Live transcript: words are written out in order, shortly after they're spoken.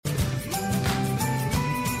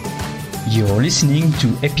You're listening to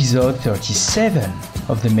episode 37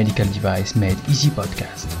 of the Medical Device Made Easy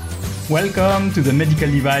podcast. Welcome to the Medical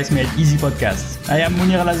Device Made Easy podcast. I am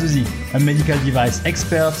Mounir Lazouzi, a medical device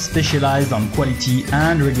expert specialized on quality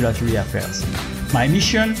and regulatory affairs. My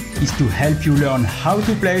mission is to help you learn how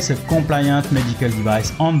to place a compliant medical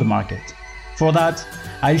device on the market. For that,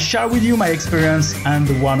 I'll share with you my experience and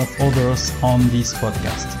the one of others on this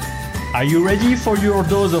podcast. Are you ready for your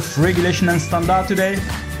dose of regulation and standard today?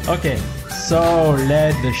 Okay, so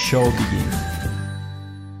let the show begin.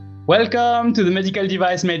 Welcome to the Medical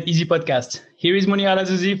Device Made Easy podcast. Here is Mounir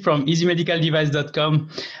Lazouzi from easymedicaldevice.com.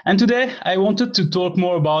 And today I wanted to talk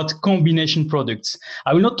more about combination products.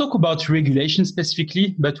 I will not talk about regulation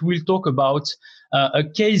specifically, but we'll talk about a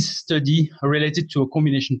case study related to a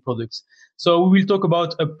combination product. So we will talk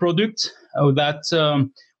about a product that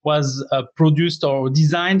was produced or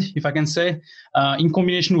designed, if I can say, in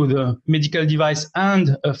combination with a medical device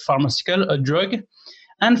and a pharmaceutical, a drug.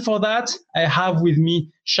 And for that, I have with me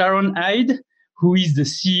Sharon Hyde, who is the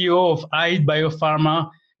CEO of Hyde Biopharma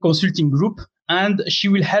Consulting Group. And she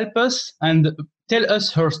will help us and tell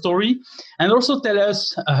us her story and also tell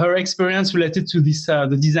us her experience related to this,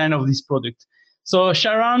 the design of this product. So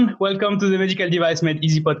Sharon, welcome to the Medical Device Made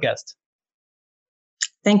Easy podcast.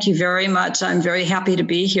 Thank you very much. I'm very happy to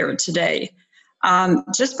be here today.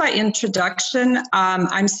 Just by introduction,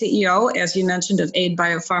 I'm CEO, as you mentioned, of Hyde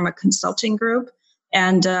Biopharma Consulting Group,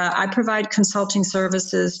 and I provide consulting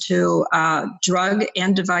services to drug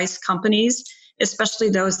and device companies,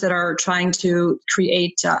 especially those that are trying to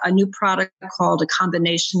create a new product called a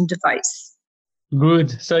combination device.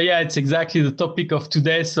 Good. So yeah, it's exactly the topic of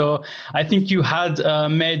today. So I think you had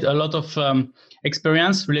made a lot of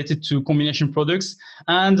experience related to combination products.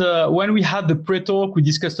 And when we had the pre-talk, we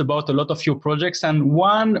discussed about a lot of your projects. And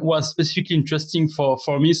one was specifically interesting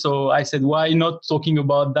for me. So I said, why not talking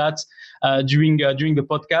about that during the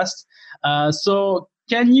podcast? So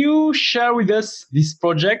can you share with us this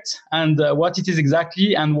project and what it is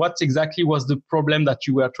exactly and what exactly was the problem that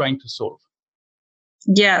you were trying to solve?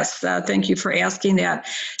 Yes, thank you for asking that.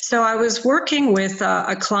 So I was working with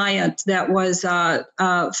a client that was a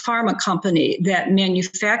pharma company that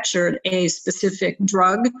manufactured a specific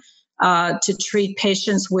drug to treat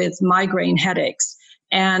patients with migraine headaches.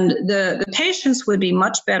 And the patients would be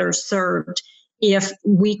much better served if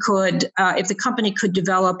we could, if the company could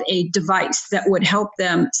develop a device that would help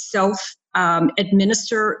them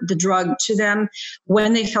administer the drug to them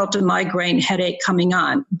when they felt a migraine headache coming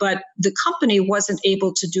on. But the company wasn't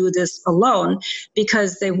able to do this alone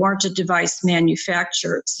because they weren't a device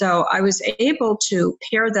manufacturer. So I was able to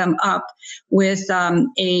pair them up with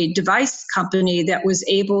a device company that was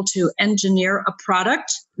able to engineer a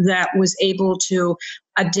product that was able to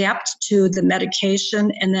adapt to the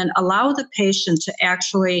medication and then allow the patient to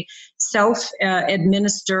actually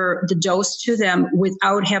self-administer the dose to them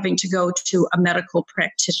without having to go to a medical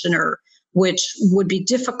practitioner, which would be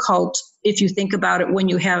difficult if you think about it when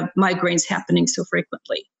you have migraines happening so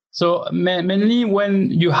frequently. So mainly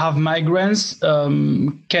when you have migraines,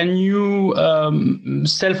 can you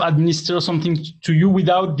self-administer something to you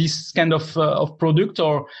without this kind of product?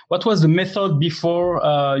 Or what was the method before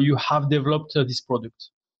you have developed this product?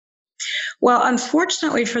 Well,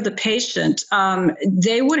 unfortunately for the patient,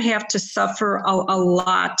 they would have to suffer a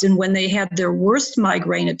lot. And when they had their worst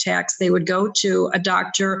migraine attacks, they would go to a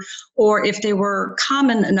doctor, or if they were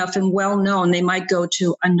common enough and well-known, they might go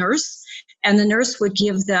to a nurse. And the nurse would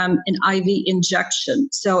give them an IV injection.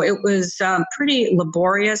 So it was pretty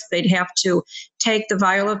laborious. They'd have to take the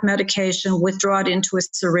vial of medication, withdraw it into a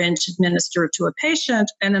syringe, administer it to a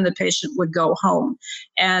patient, and then the patient would go home.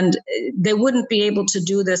 And they wouldn't be able to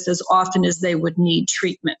do this as often as they would need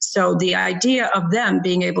treatment. So the idea of them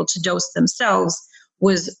being able to dose themselves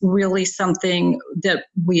was really something that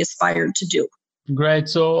we aspired to do. Great.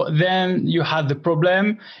 So then you had the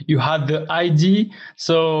problem, you had the idea.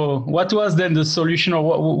 So what was then the solution,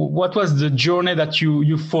 or what was the journey that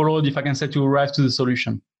you followed, if I can say, to arrive to the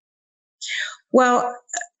solution? Well,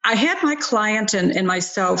 I had my client and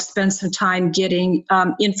myself spend some time getting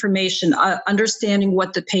information, understanding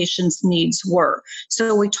what the patient's needs were.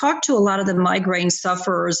 So we talked to a lot of the migraine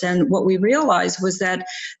sufferers, and what we realized was that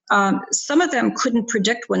some of them couldn't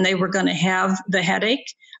predict when they were going to have the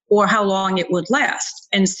headache or how long it would last.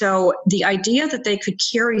 And so the idea that they could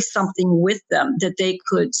carry something with them, that they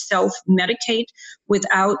could self-medicate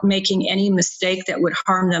without making any mistake that would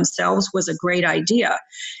harm themselves, was a great idea.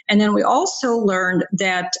 And then we also learned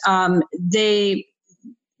that they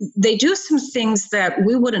do some things that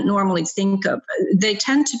we wouldn't normally think of. They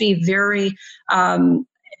tend to be very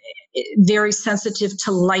very sensitive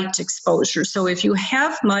to light exposure. So if you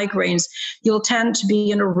have migraines, you'll tend to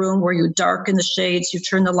be in a room where you darken the shades, you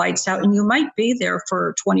turn the lights out, and you might be there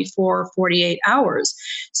for 24, 48 hours.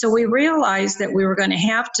 So we realized that we were going to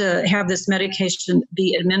have this medication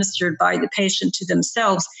be administered by the patient to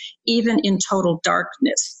themselves, even in total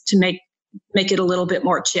darkness, to make it a little bit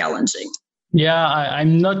more challenging. Yeah,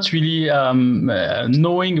 I'm not really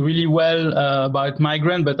knowing really well about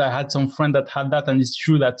migraine, but I had some friends that had that, and it's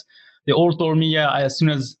true that they all told me, as soon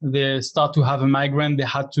as they start to have a migraine, they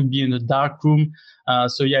had to be in a dark room.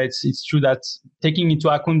 So yeah, it's true that taking into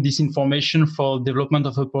account this information for development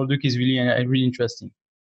of a product is really really interesting.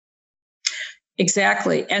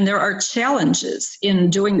 Exactly. And there are challenges in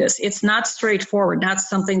doing this. It's not straightforward, not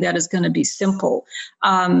something that is going to be simple.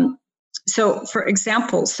 So, for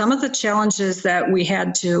example, some of the challenges that we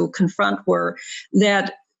had to confront were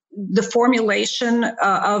that the formulation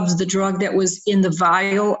of the drug that was in the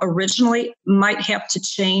vial originally might have to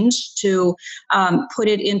change to put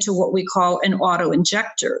it into what we call an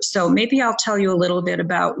auto-injector. So maybe I'll tell you a little bit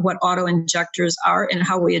about what auto-injectors are and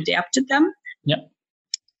how we adapted them. Yeah.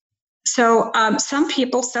 So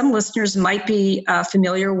some listeners might be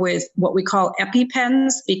familiar with what we call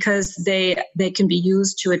EpiPens, because they can be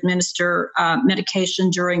used to administer medication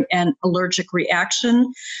during an allergic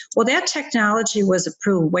reaction. Well, that technology was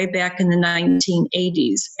approved way back in the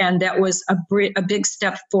 1980s, and that was a big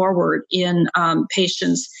step forward in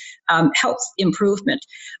patients' health improvement.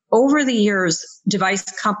 Over the years, device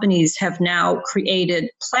companies have now created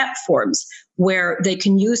platforms where they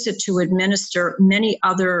can use it to administer many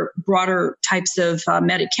other broader types of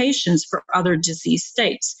medications for other disease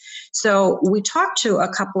states. So we talked to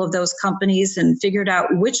a couple of those companies and figured out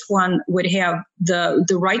which one would have the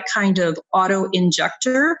right kind of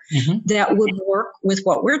auto-injector that would work with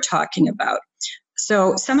what we're talking about.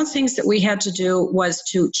 So some of the things that we had to do was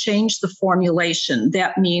to change the formulation.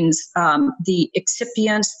 That means the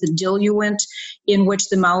excipients, the diluent in which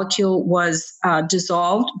the molecule was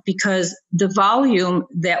dissolved, because the volume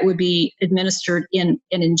that would be administered in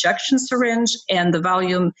an injection syringe and the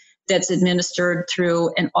volume that's administered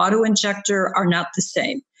through an auto-injector are not the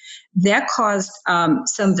same. That caused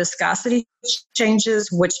some viscosity changes,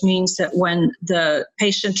 which means that when the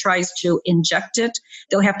patient tries to inject it,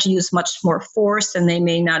 they'll have to use much more force and they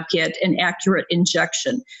may not get an accurate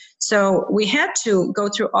injection. So we had to go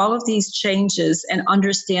through all of these changes and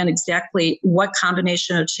understand exactly what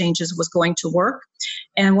combination of changes was going to work.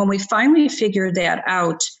 And when we finally figured that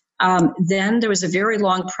out, then there was a very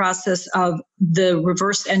long process of the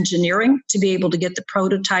reverse engineering to be able to get the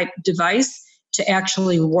prototype device to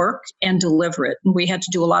actually work and deliver it. And we had to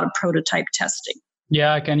do a lot of prototype testing.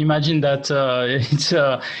 Yeah, I can imagine that it's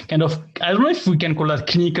a kind of, I don't know if we can call that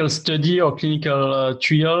clinical study or clinical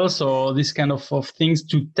trials or this kind of things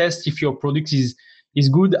to test if your product is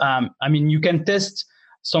good. I mean, you can test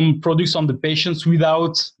some products on the patients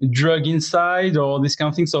without drug inside or this kind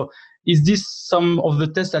of thing. So is this some of the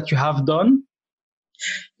tests that you have done?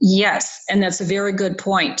 Yes, and that's a very good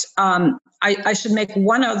point. I should make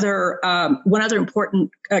one other important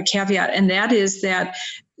caveat, and that is that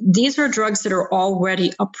these are drugs that are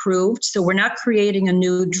already approved. So we're not creating a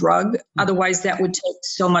new drug. Otherwise, that would take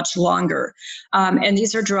so much longer. And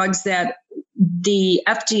these are drugs that the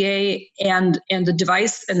FDA and the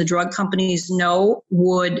device and the drug companies know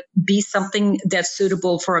would be something that's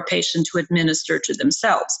suitable for a patient to administer to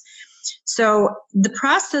themselves. So the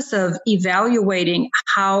process of evaluating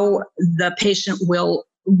how the patient will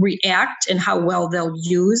react and how well they'll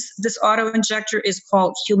use this auto-injector is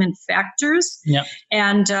called human factors. Yeah.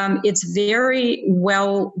 And it's very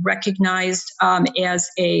well recognized as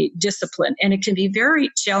a discipline, and it can be very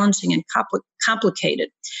challenging and complicated.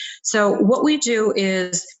 So what we do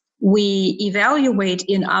is we evaluate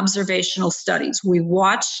in observational studies. We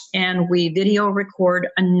watch and we video record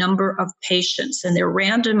a number of patients, and they're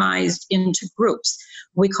randomized into groups.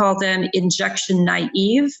 We call them injection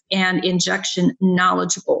naive and injection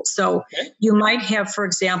knowledgeable. So you might have, for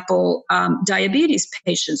example, diabetes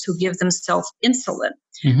patients who give themselves insulin.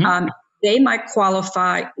 They might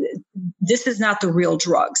qualify. This is not the real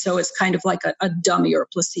drug, so it's kind of like a dummy or a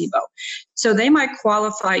placebo. So they might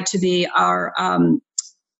qualify to be our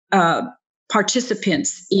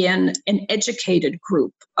participants in an educated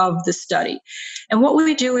group of the study. And what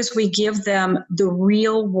we do is we give them the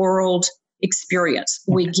real world experience.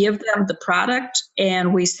 We give them the product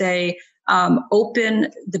and we say,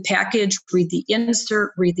 open the package, read the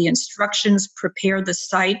insert, read the instructions, prepare the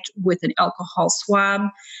site with an alcohol swab,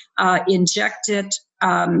 inject it,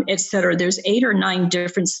 etc. There's 8 or 9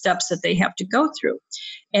 different steps that they have to go through.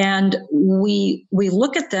 And we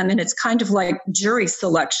look at them, and it's kind of like jury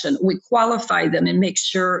selection. We qualify them and make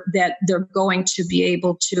sure that they're going to be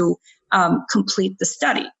able to complete the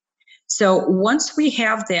study. So once we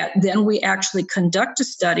have that, then we actually conduct a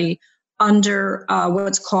study under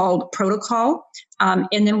what's called protocol.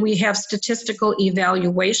 And then we have statistical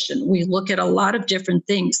evaluation. We look at a lot of different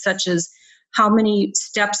things, such as how many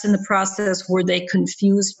steps in the process were they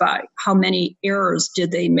confused by? How many errors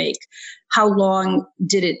did they make? How long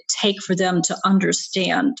did it take for them to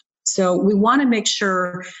understand? So we want to make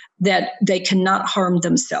sure that they cannot harm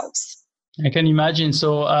themselves. I can imagine.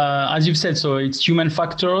 So as you've said, so it's human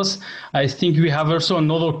factors. I think we have also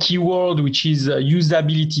another keyword, which is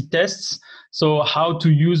usability tests. So how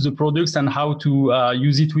to use the products and how to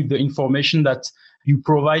use it with the information that you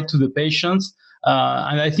provide to the patients.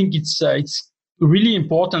 And I think it's really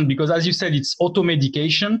important because, as you said, it's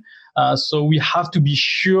auto-medication. So we have to be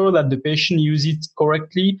sure that the patient uses it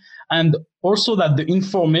correctly, and also that the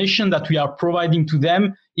information that we are providing to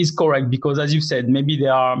them is correct. Because, as you said, maybe they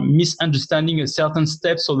are misunderstanding a certain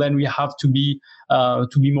step. So then we have to be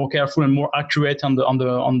more careful and more accurate on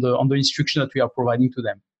the instruction that we are providing to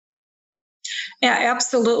them. Yeah,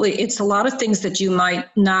 absolutely. It's a lot of things that you might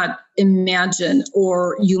not imagine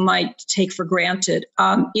or you might take for granted.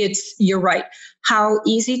 You're right. How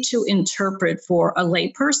easy to interpret for a lay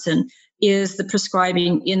person is the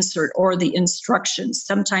prescribing insert or the instructions.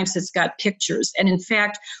 Sometimes it's got pictures. And in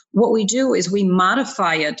fact, what we do is we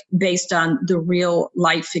modify it based on the real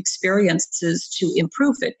life experiences to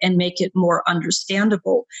improve it and make it more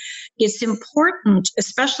understandable. It's important,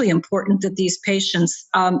 especially important, that these patients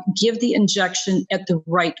give the injection at the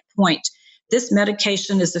right point. This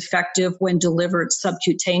medication is effective when delivered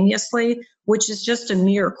subcutaneously, which is just a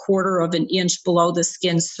mere 1/4 of an inch below the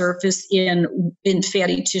skin surface in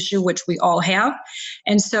fatty tissue, which we all have.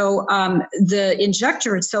 And so the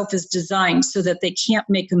injector itself is designed so that they can't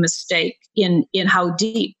make a mistake in how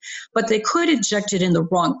deep, but they could inject it in the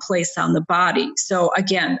wrong place on the body. So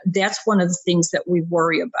again, that's one of the things that we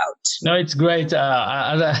worry about. No, it's great.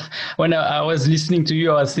 When I was listening to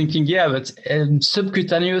you, I was thinking, yeah, but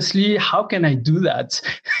subcutaneously, how can I do that?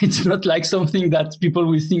 It's not like something that people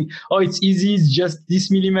will think, oh, it's easy, it's just this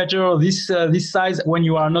millimeter or this size, when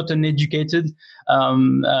you are not an educated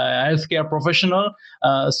healthcare professional.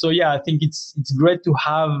 So yeah, I think it's great to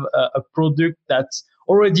have a product that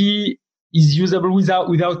already is usable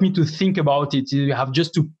without me to think about it. You have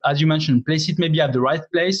just to, as you mentioned, place it maybe at the right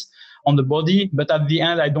place on the body, but at the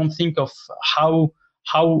end, I don't think of how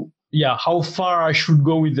far I should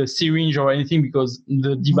go with the syringe or anything, because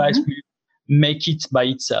the device will make it by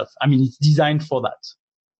itself. I mean, it's designed for that.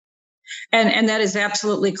 And that is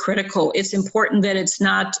absolutely critical. It's important that it's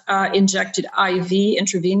not injected IV,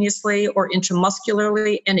 intravenously or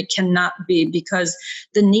intramuscularly, and it cannot be, because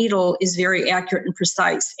the needle is very accurate and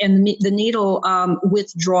precise. And the needle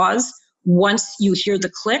withdraws once you hear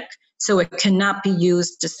the click, so it cannot be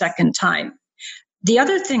used a second time. The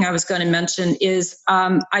other thing I was going to mention is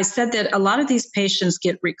I said that a lot of these patients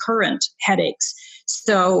get recurrent headaches.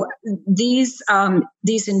 So these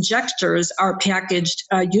injectors are packaged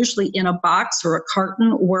usually in a box or a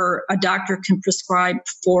carton where a doctor can prescribe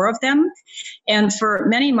 4 of them. And for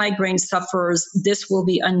many migraine sufferers, this will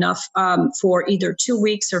be enough for either 2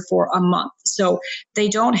 weeks or for a month. So they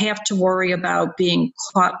don't have to worry about being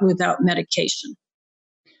caught without medication.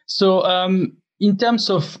 So in terms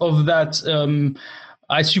of that,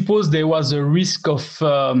 I suppose there was a risk of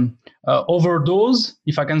overdose,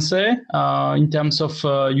 if I can say, in terms of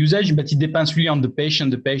usage, but it depends really on the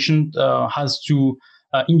patient. The patient has to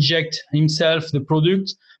inject himself the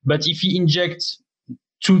product, but if he injects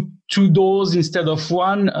two doses instead of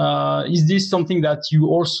 1, is this something that you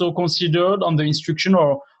also considered on the instruction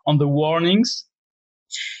or on the warnings?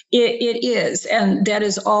 It is, and that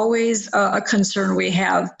is always a concern we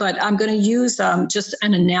have, but I'm going to use just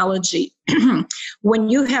an analogy. When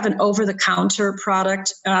you have an over-the-counter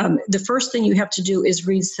product, the first thing you have to do is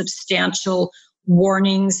read substantial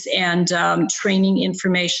warnings and training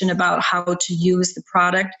information about how to use the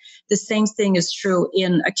product. The same thing is true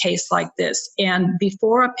in a case like this. And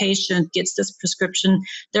before a patient gets this prescription,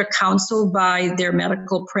 they're counseled by their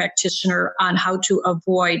medical practitioner on how to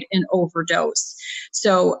avoid an overdose.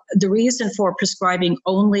 So the reason for prescribing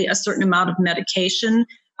only a certain amount of medication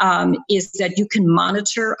is that you can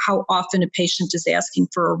monitor how often a patient is asking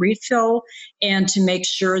for a refill and to make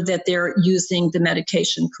sure that they're using the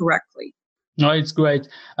medication correctly. No, it's great.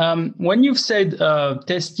 When you've said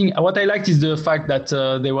testing, what I liked is the fact that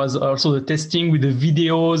there was also the testing with the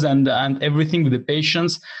videos and everything with the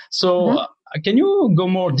patients. So can you go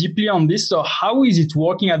more deeply on this? So how is it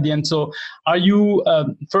working at the end? So are you,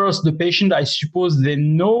 first, the patient, I suppose they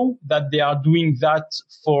know that they are doing that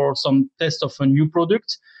for some test of a new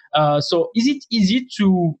product. So is it easy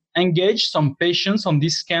to engage some patients on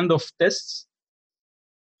this kind of tests?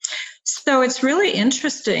 So it's really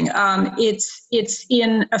interesting. It's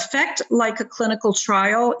in effect like a clinical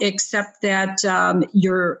trial, except that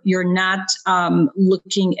you're not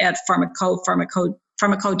looking at pharmacodynamic,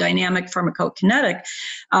 pharmacokinetic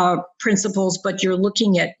principles, but you're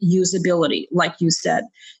looking at usability, like you said.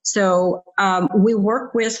 So we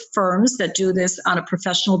work with firms that do this on a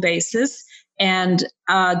professional basis. And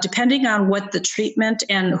depending on what the treatment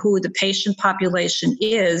and who the patient population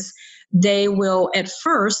is, they will at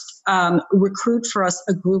first recruit for us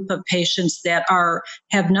a group of patients that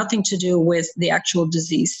have nothing to do with the actual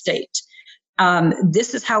disease state.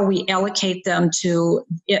 This is how we allocate them to,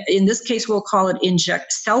 in this case, we'll call it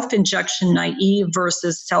self-injection naive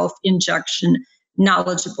versus self-injection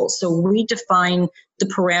knowledgeable. So we define the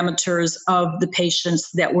parameters of the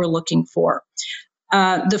patients that we're looking for.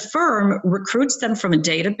 The firm recruits them from a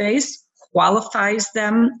database, qualifies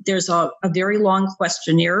them. There's a very long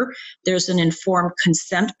questionnaire. There's an informed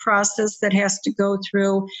consent process that has to go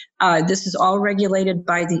through. This is all regulated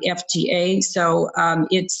by the FDA, so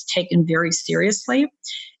it's taken very seriously.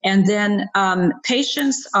 And then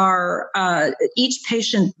patients each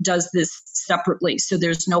patient does this separately, so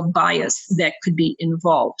there's no bias that could be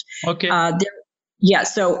involved. Okay. Yeah,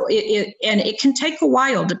 so it can take a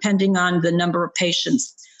while depending on the number of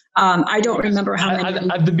patients. I don't remember how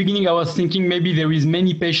many. At the beginning, I was thinking maybe there is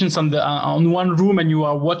many patients on one room and you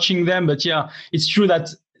are watching them. But yeah, it's true that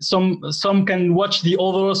some can watch the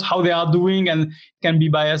others, how they are doing, and can be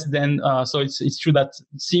biased then. So it's true that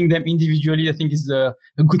seeing them individually, I think, is a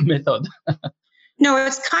good method. No,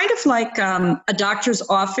 it's kind of like a doctor's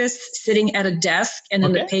office sitting at a desk, and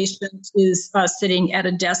then the patient is sitting at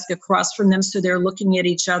a desk across from them. So they're looking at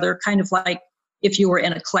each other, kind of like if you were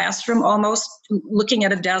in a classroom almost, looking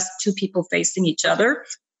at a desk, two people facing each other.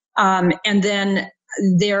 And then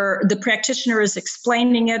the practitioner is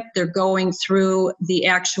explaining it. They're going through the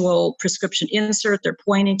actual prescription insert. They're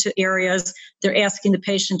pointing to areas. They're asking the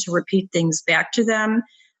patient to repeat things back to them.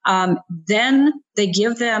 Then they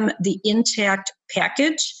give them the intact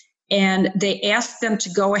package, and they ask them to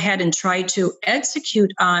go ahead and try to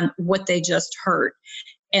execute on what they just heard.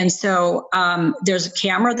 And so there's a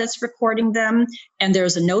camera that's recording them, and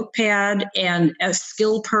there's a notepad, and a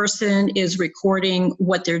skilled person is recording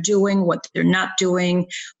what they're doing, what they're not doing,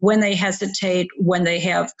 when they hesitate, when they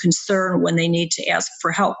have concern, when they need to ask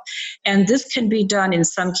for help. And this can be done in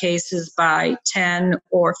some cases by 10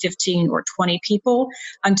 or 15 or 20 people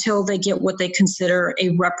until they get what they consider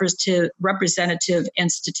a representative and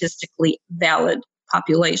statistically valid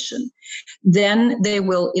population. Then they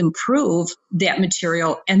will improve that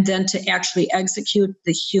material, and then to actually execute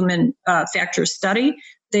the human factor study,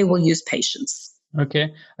 they will use patients.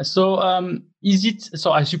 Okay. So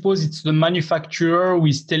so I suppose it's the manufacturer who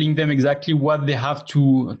is telling them exactly what they have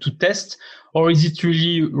to test, or is it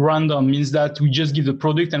really random? Means that we just give the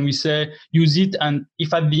product and we say, use it, and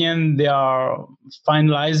if at the end they are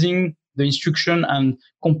finalizing the instruction and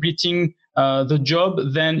completing the job,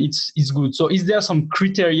 then it's good. So is there some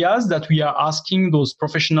criteria that we are asking those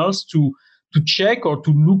professionals to check or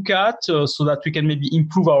to look at so that we can maybe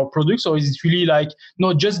improve our products? Or is it really like,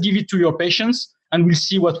 no, just give it to your patients and we'll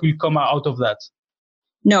see what will come out of that?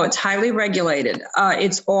 No, it's highly regulated.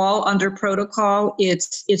 It's all under protocol.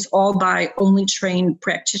 It's all by only trained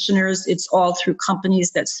practitioners. It's all through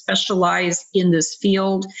companies that specialize in this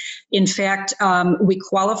field. In fact, we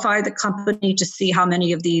qualify the company to see how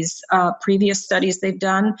many of these previous studies they've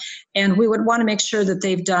done, and we would want to make sure that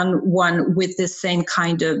they've done one with this same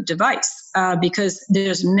kind of device, because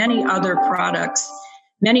there's many other products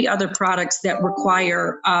that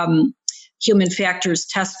require human factors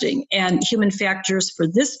testing, and human factors for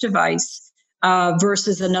this device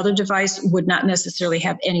versus another device would not necessarily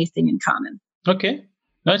have anything in common. Okay,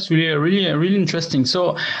 that's really interesting.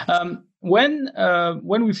 So when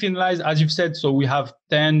we finalize, as you've said, so we have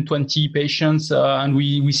 10, 20 patients and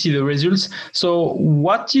we see the results. So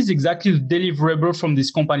what is exactly the deliverable from this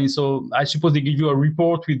company? So I suppose they give you a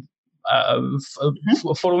report with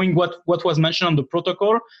following what was mentioned on the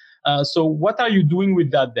protocol. So what are you doing with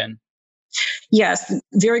that then? Yes,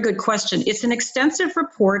 very good question. It's an extensive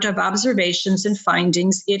report of observations and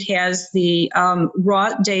findings. It has the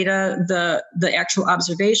raw data, the actual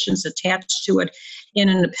observations attached to it in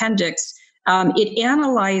an appendix. It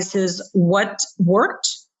analyzes what worked,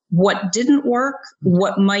 what didn't work,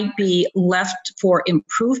 what might be left for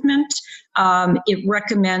improvement. It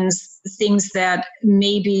recommends things that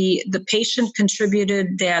maybe the patient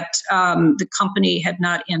contributed that the company had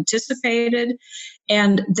not anticipated.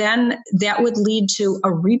 And then that would lead to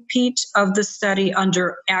a repeat of the study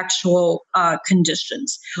under actual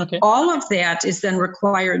conditions. Okay. All of that is then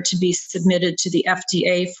required to be submitted to the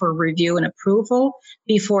FDA for review and approval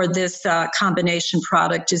before this combination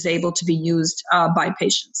product is able to be used by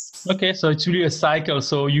patients. Okay, so it's really a cycle.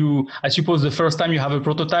 So I suppose the first time you have a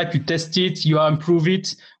prototype, you test it, you improve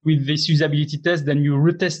it with this usability test, then you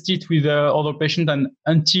retest it with other patients, and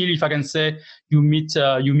until, if I can say, you meet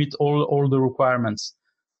all the requirements.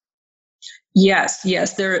 Yes.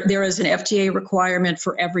 There is an FDA requirement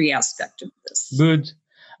for every aspect of this. Good.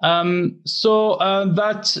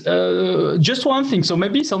 Just one thing. So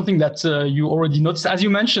maybe something that you already noticed, as you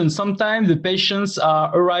mentioned, sometimes the patients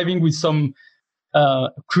are arriving with some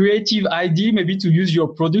creative idea, maybe to use your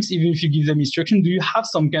products, even if you give them instruction. Do you have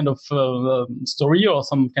some kind of story or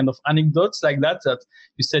some kind of anecdotes like that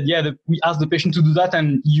you said, we asked the patient to do that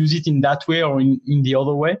and use it in that way or in the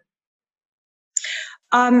other way?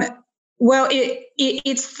 Well,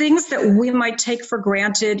 it's things that we might take for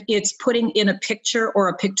granted. It's putting in a picture or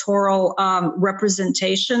a pictorial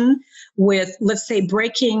representation with, let's say,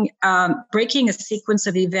 breaking a sequence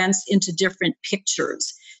of events into different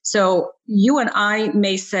pictures. So you and I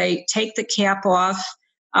may say, take the cap off,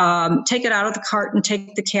 take it out of the carton,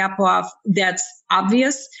 take the cap off. That's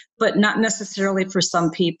obvious, but not necessarily for some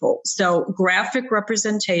people. So graphic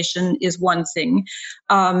representation is one thing.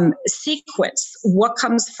 Sequence, what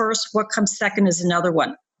comes first, what comes second is another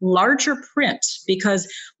one. Larger print,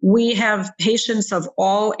 because we have patients of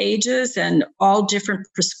all ages and all different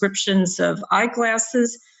prescriptions of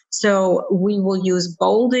eyeglasses. So we will use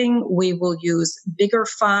bolding, we will use bigger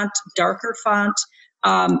font, darker font.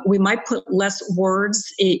 We might put less words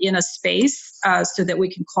in a space so that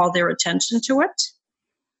we can call their attention to it.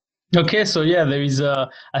 Okay, so there is,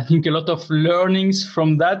 I think, a lot of learnings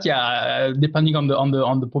from that. Depending on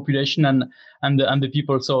the population and the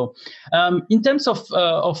people. So, in terms of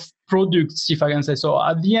products, if I can say so,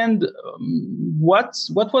 at the end, what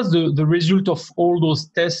was the result of all those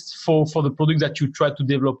tests for the product that you tried to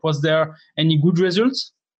develop? Was there any good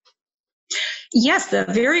results? Yes, a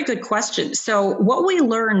very good question. So what we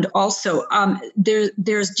learned also,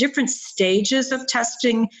 there's different stages of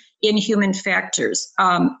testing in human factors.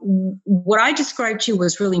 What I described to you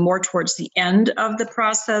was really more towards the end of the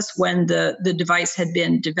process when the device had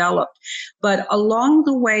been developed. But along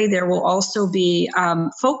the way, there will also be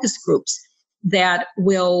focus groups that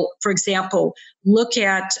will, for example, look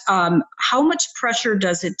at how much pressure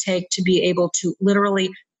does it take to be able to literally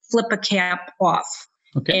flip a cap off.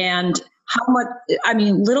 Okay. And how much,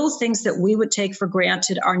 little things that we would take for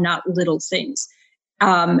granted are not little things.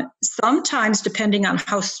 Sometimes, depending on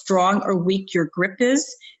how strong or weak your grip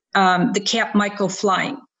is, the cap might go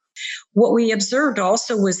flying. What we observed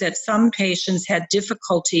also was that some patients had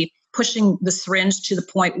difficulty pushing the syringe to the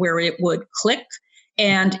point where it would click.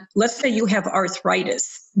 And let's say you have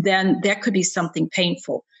arthritis, then that could be something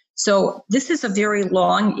painful. So this is a very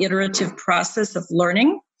long iterative process of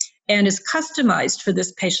learning and is customized for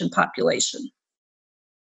this patient population.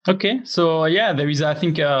 Okay, so there is, I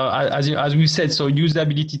think, as we said, so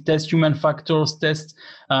usability test, human factors test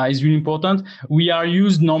is really important. We are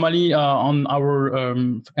used normally on our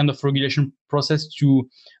kind of regulation process to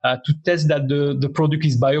test that the product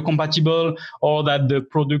is biocompatible or that the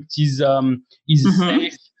product is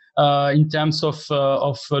safe in terms of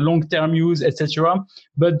long-term use, etc.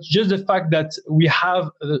 But just the fact that we have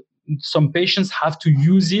some patients have to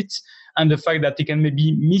use it, and the fact that they can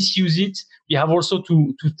maybe misuse it, we have also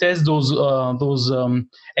to test those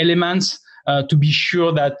elements to be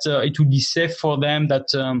sure that it will be safe for them, that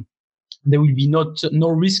there will be no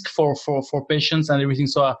risk for patients and everything.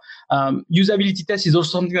 So usability test is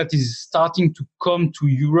also something that is starting to come to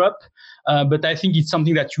Europe, but I think it's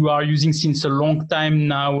something that you are using since a long time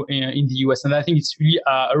now in the US. And I think it's really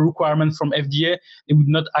a requirement from FDA. They would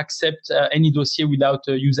not accept any dossier without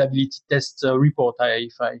a usability test report,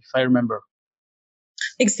 if I remember.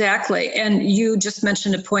 Exactly. And you just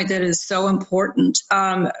mentioned a point that is so important.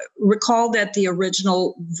 Recall that the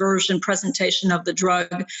original version presentation of the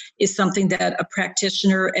drug is something that a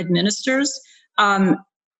practitioner administers.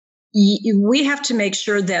 We have to make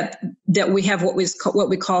sure that we have what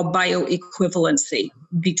we call bioequivalency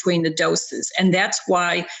between the doses. And that's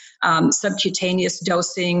why subcutaneous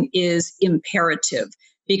dosing is imperative,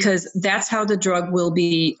 because that's how the drug will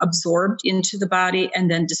be absorbed into the body and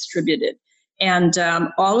then distributed. And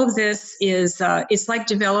all of this is, it's like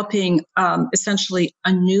developing essentially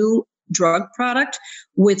a new drug product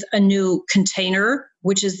with a new container,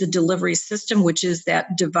 which is the delivery system, which is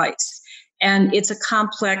that device. And it's a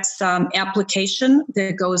complex application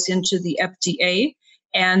that goes into the FDA,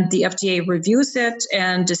 and the FDA reviews it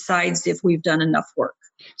and decides if we've done enough work.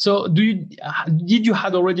 So did you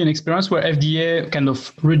had already an experience where FDA kind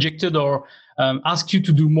of rejected or asked you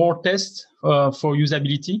to do more tests for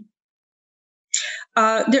usability?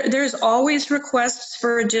 There's always requests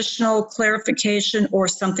for additional clarification or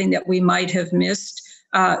something that we might have missed.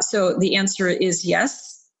 So the answer is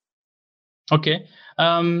yes. Okay.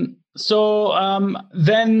 Then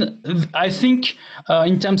I think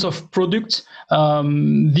in terms of product,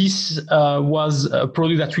 this was a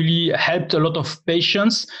product that really helped a lot of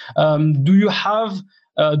patients. Do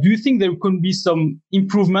you think there could be some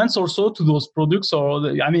improvements also to those products, or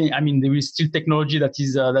I mean, there is still technology that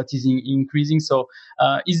is increasing. So,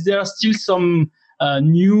 is there still some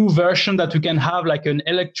new version that we can have, like an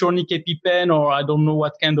electronic EpiPen, or I don't know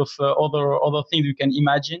what kind of other things you can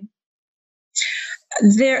imagine?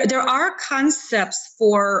 There are concepts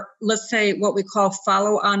for, let's say, what we call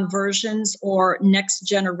follow-on versions or next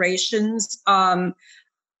generations. I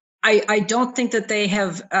don't think that they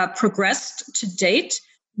have progressed to date,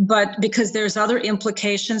 but because there's other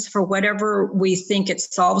implications for whatever we think it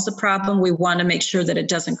solves a problem, we want to make sure that it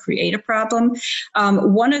doesn't create a problem.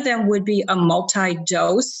 One of them would be a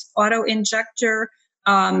multi-dose auto-injector,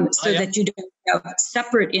 that you don't have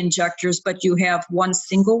separate injectors, but you have one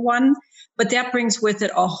single one. But that brings with it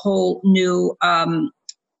a whole new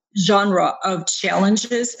genre of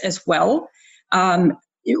challenges as well.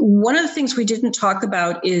 One of the things we didn't talk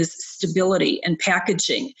about is stability and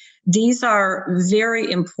packaging. These are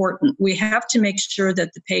very important. We have to make sure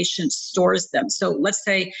that the patient stores them. So let's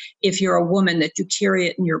say if you're a woman, that you carry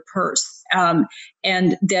it in your purse, and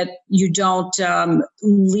that you don't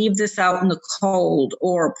leave this out in the cold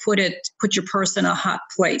or put your purse in a hot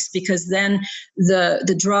place, because then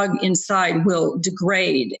the drug inside will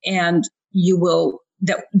degrade and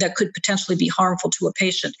that could potentially be harmful to a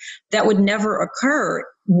patient. That would never occur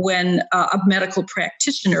when a medical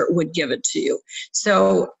practitioner would give it to you.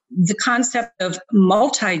 So the concept of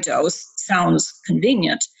multi-dose sounds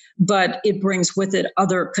convenient, but it brings with it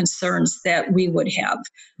other concerns that we would have.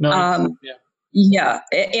 Yeah.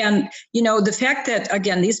 And, the fact that,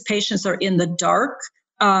 again, these patients are in the dark,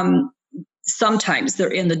 sometimes they're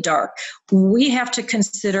in the dark. We have to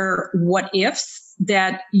consider what ifs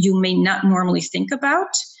that you may not normally think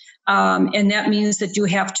about. And that means that you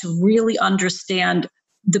have to really understand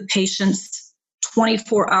the patient's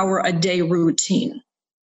 24-hour-a-day routine.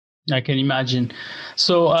 I can imagine.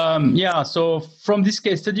 So, so from this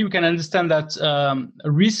case study, we can understand that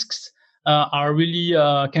risks are really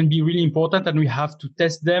can be really important, and we have to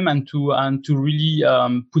test them and to really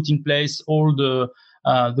put in place all the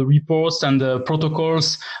reports and the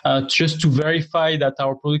protocols just to verify that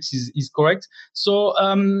our product is correct. So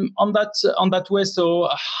on that way, so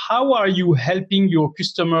how are you helping your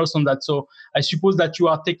customers on that? So I suppose that you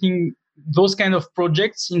are taking those kind of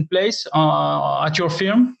projects in place at your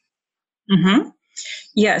firm? Mm-hmm.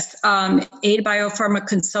 Yes. Aid Biopharma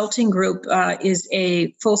Consulting Group is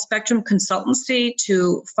a full spectrum consultancy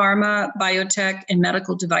to pharma, biotech, and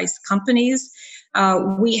medical device companies.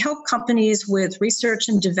 We help companies with research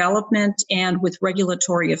and development and with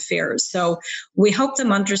regulatory affairs. So we help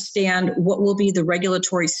them understand what will be the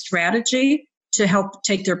regulatory strategy to help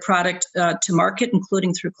take their product to market,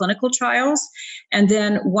 including through clinical trials. And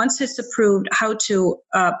then once it's approved, how to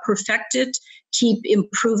perfect it, keep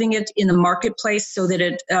improving it in the marketplace so that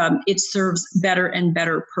it serves better and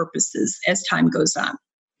better purposes as time goes on.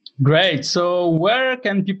 Great. So where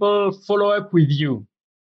can people follow up with you?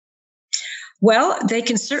 Well, they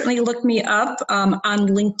can certainly look me up on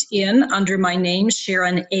LinkedIn under my name,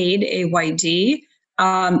 Sharon Aid, A-Y-D.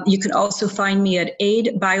 You can also find me at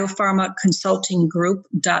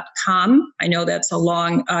aidbiopharmaconsultinggroup.com. I know that's a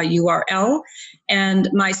long URL. And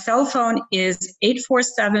my cell phone is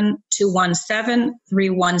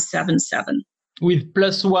 847-217-3177. With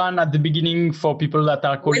 +1 at the beginning for people that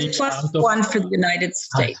are calling. With +1 for the United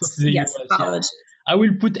States. Yes, apologies. Yeah. I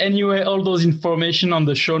will put anyway all those information on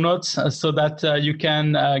the show notes so that you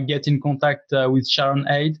can get in contact with Sharon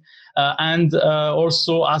Aid and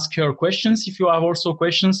also ask her questions if you have also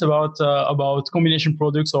questions about combination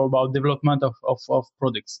products or about development of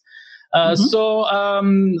products. So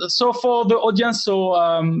for the audience,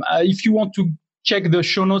 if you want to check the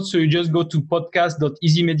show notes, so you just go to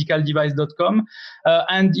podcast.easymedicaldevice.com.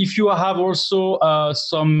 And if you have also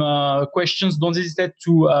some questions, don't hesitate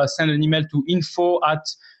to send an email to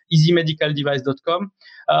easymedicaldevice.com.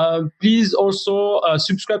 Please also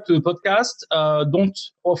subscribe to the podcast. Don't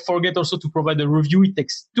forget also to provide a review. It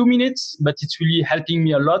takes 2 minutes, but it's really helping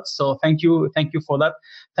me a lot. So thank you for that.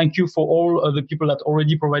 Thank you for all the people that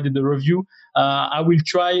already provided the review. I will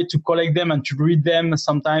try to collect them and to read them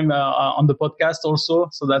sometime on the podcast also,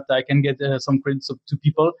 so that I can get some credits to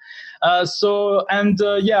people.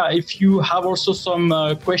 If you have also some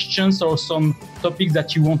questions or some topics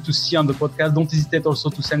that you want to see on the podcast, don't hesitate also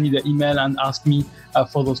to send me the email and ask me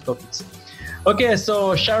for those topics. Okay,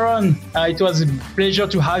 so Sharon, it was a pleasure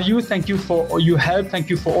to have you. Thank you for all your help. Thank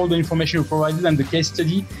you for all the information you provided and the case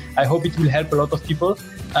study. I hope it will help a lot of people,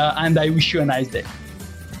 and I wish you a nice day.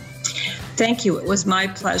 Thank you. It was my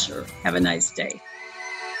pleasure. Have a nice day.